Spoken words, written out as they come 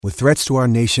With threats to our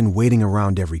nation waiting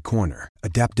around every corner,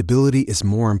 adaptability is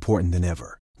more important than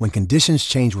ever. When conditions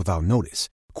change without notice,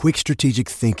 quick strategic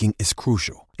thinking is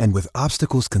crucial. And with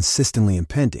obstacles consistently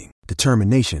impending,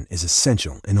 determination is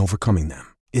essential in overcoming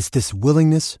them. It's this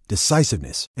willingness,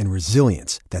 decisiveness, and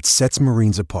resilience that sets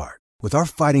Marines apart. With our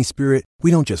fighting spirit, we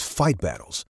don't just fight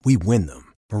battles, we win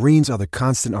them. Marines are the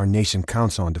constant our nation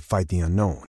counts on to fight the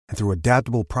unknown. And through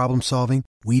adaptable problem solving,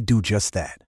 we do just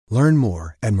that. Learn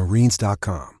more at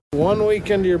marines.com. 1 week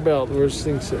under your belt, where's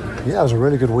things sitting? Yeah, it was a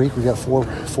really good week. We got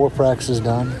four practices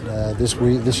done.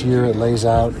 This year it lays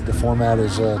out, the format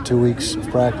is 2 weeks of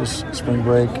practice, spring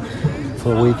break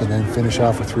for a week, and then finish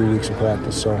off with 3 weeks of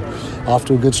practice. So off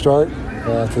to a good start.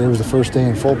 Today was the first day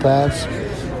in full pads.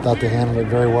 Thought they handled it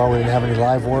very well. We didn't have any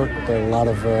live work, but a lot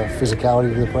of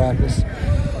physicality to the practice.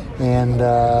 And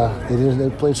they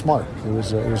played smart. It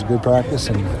was a good practice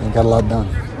and got a lot done.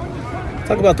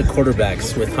 Talk about the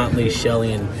quarterbacks with Huntley,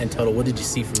 Shelley, and Tuttle. What did you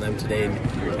see from them today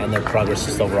and their progress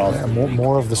just overall? Yeah,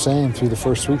 more of the same through the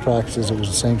first 3 practices. It was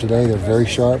the same today. They're very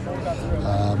sharp,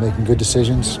 making good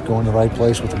decisions, going the right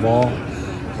place with the ball,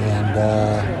 and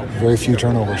very few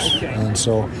turnovers. And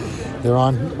so they're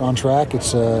on track.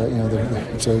 It's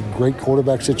it's a great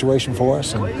quarterback situation for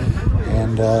us,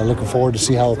 and looking forward to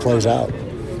see how it plays out.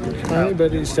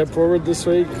 Anybody step forward this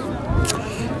week?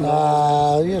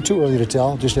 Too early to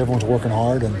tell. Just everyone's working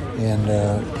hard, and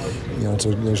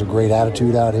there's a great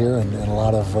attitude out here, and a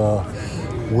lot of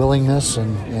willingness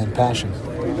and passion.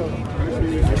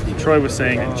 Troy was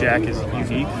saying that Jack is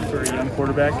unique for a young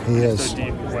quarterback. He is. So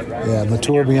deep.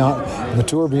 Mature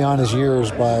beyond his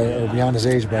years beyond his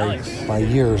age by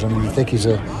years. I mean, you think he's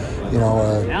a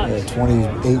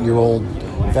 28-year-old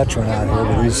veteran out here,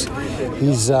 but he's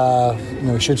he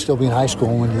should still be in high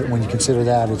school. When you consider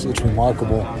that, it's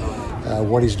remarkable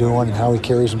what he's doing and how he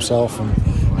carries himself and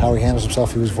how he handles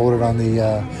himself. He was voted on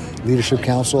the leadership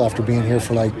council after being here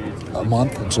for like a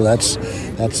month, and so that's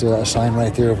a sign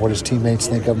right there of what his teammates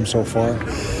think of him so far.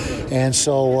 And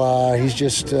so he's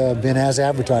just been as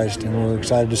advertised, and we're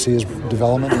excited to see his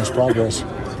development and his progress.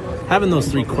 Having those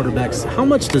 3 quarterbacks, how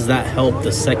much does that help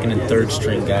the second and third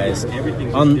string guys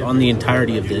on the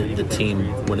entirety of the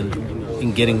team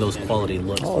in getting those quality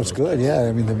looks? Oh, it's good, yeah.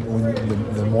 I mean,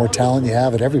 the more talent you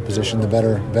have at every position, the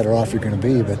better off you're going to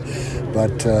be. But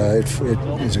it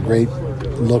is a great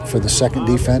look for the second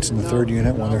defense and the third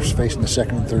unit when they're facing the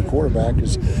second and third quarterback,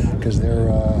 because they're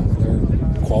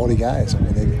quality guys. I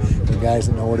mean, they're guys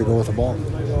that know where to go with the ball.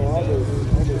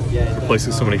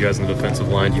 Replacing so many guys on the defensive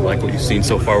line, do you like what you've seen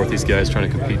so far with these guys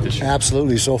trying to compete this year?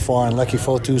 Absolutely, so far. And Lucky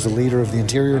Fotu is the leader of the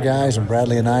interior guys, and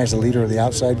Bradley and I is the leader of the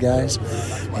outside guys.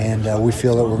 And we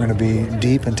feel that we're going to be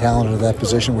deep and talented at that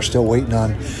position. We're still waiting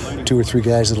on 2 or 3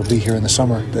 guys that will be here in the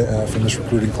summer from this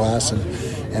recruiting class.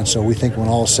 And so we think when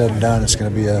all is said and done, it's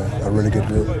going to be a really good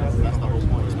group.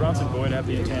 Does Bronson Boyd have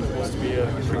the intangibles to be a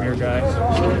premier guy?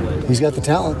 He's got the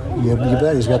talent. You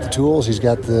bet. He's got the tools. He's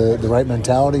got the right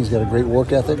mentality. He's got a great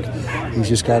work ethic. He's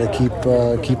just got to keep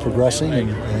progressing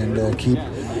and keep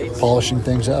polishing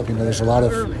things up. There's a lot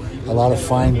of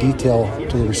fine detail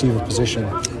to the receiver position,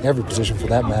 every position for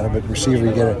that matter. But receiver,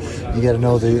 you got to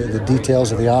know the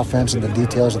details of the offense and the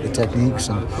details of the techniques,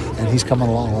 and he's coming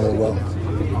along really well.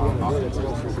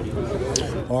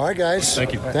 All right, guys.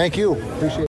 Thank you. Thank you. Appreciate it.